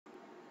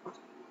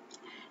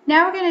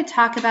Now we're going to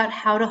talk about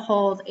how to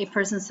hold a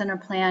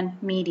person-centered plan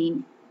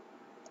meeting.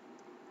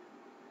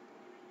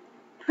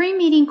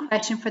 Pre-meeting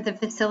question for the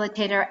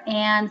facilitator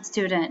and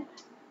student.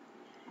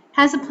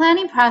 Has the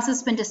planning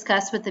process been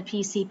discussed with the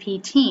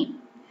PCP team?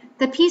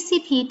 The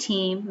PCP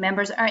team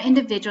members are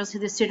individuals who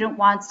the student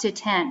wants to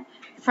attend.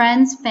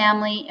 Friends,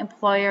 family,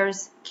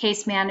 employers,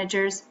 case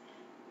managers.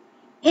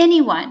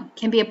 Anyone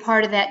can be a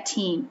part of that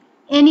team.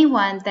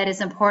 Anyone that is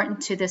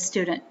important to the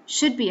student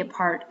should be a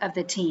part of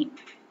the team.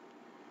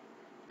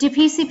 Do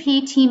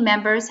PCP team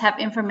members have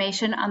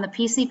information on the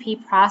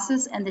PCP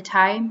process and the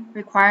time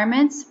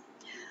requirements?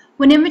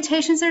 When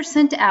invitations are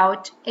sent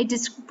out, a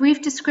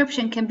brief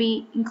description can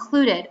be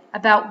included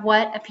about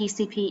what a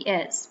PCP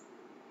is.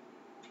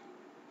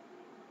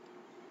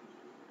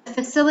 The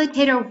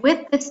facilitator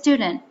with the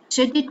student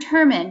should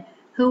determine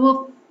who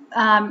will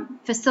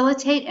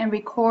facilitate and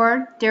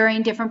record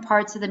during different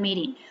parts of the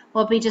meeting.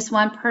 Will it be just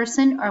one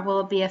person or will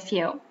it be a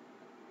few?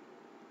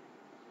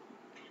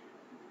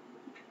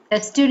 The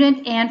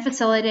student and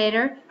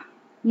facilitator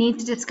need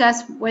to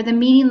discuss where the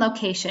meeting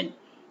location.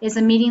 Is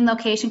the meeting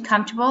location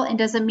comfortable and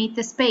does it meet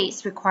the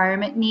space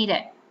requirement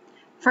needed?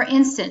 For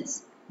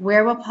instance,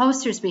 where will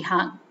posters be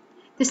hung?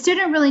 The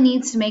student really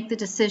needs to make the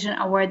decision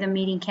on where the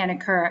meeting can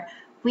occur.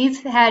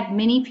 We've had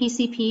many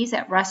PCPs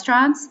at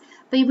restaurants,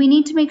 but we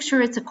need to make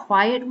sure it's a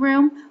quiet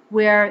room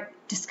where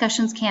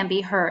discussions can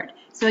be heard.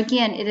 So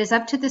again, it is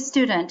up to the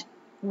student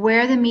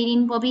where the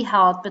meeting will be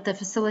held, but the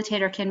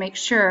facilitator can make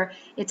sure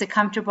it's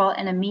comfortable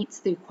and it meets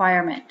the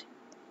requirement.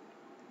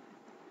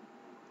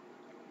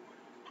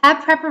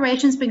 Have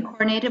preparations been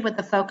coordinated with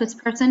the focus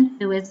person,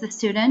 who is the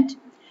student?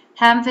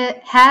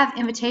 Have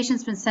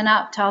invitations been sent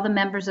out to all the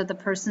members of the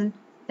person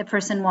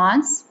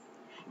wants?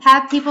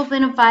 Have people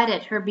been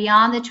invited who are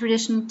beyond the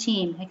traditional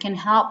team and can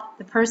help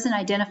the person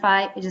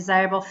identify a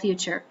desirable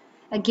future?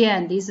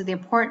 Again, these are the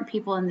important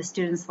people in the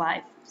student's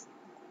life.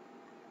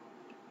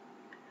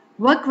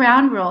 What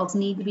ground rules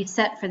need to be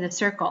set for the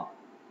circle?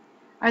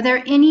 Are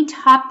there any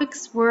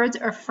topics, words,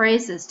 or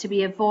phrases to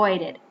be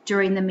avoided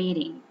during the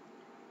meeting?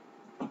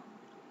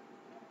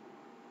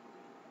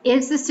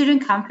 Is the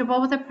student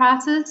comfortable with the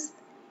process?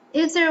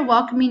 Is there a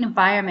welcoming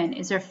environment?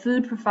 Is there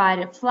food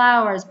provided,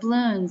 flowers,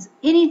 balloons,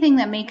 anything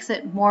that makes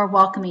it more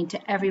welcoming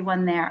to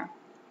everyone there?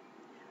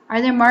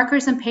 Are there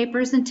markers and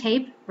papers and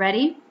tape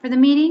ready for the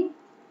meeting?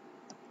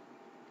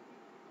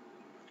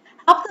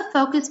 Help the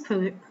focus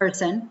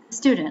person, the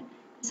student,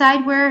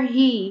 decide where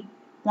he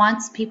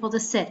wants people to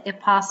sit if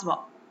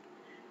possible.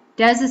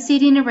 Does the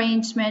seating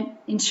arrangement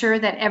ensure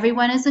that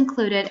everyone is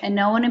included and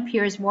no one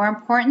appears more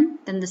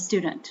important than the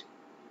student?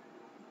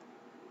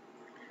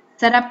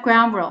 Set up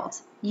ground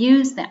rules.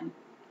 Use them.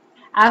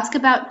 Ask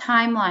about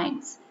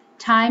timelines,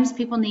 times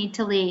people need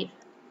to leave.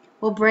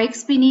 Will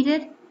breaks be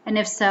needed? And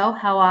if so,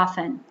 how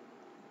often?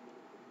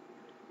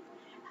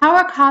 How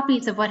are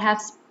copies of what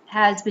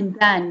has been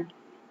done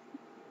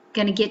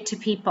going to get to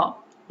people?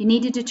 You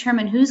need to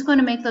determine who's going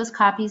to make those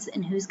copies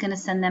and who's going to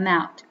send them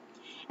out.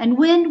 And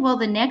when will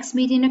the next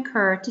meeting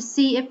occur to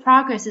see if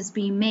progress is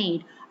being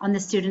made on the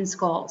students'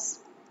 goals?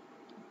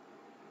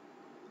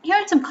 Here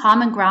are some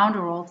common ground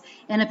rules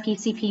in a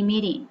PCP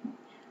meeting.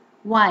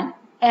 1.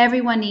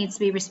 Everyone needs to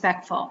be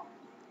respectful.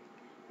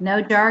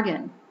 No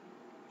jargon.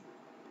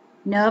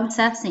 No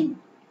obsessing.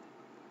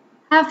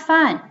 Have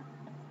fun.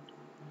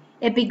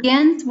 It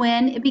begins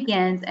when it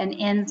begins and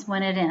ends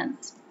when it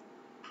ends.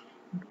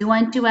 Do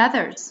unto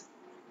others.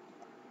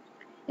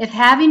 If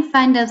having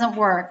fun doesn't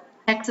work,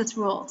 Texas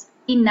rules.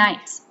 Be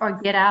nice or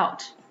get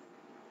out.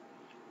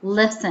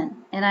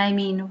 Listen, and I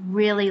mean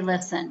really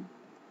listen.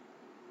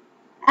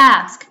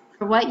 Ask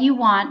for what you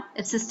want,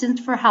 assistance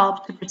for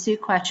help to pursue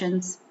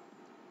questions.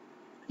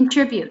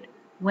 Contribute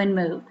when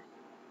moved.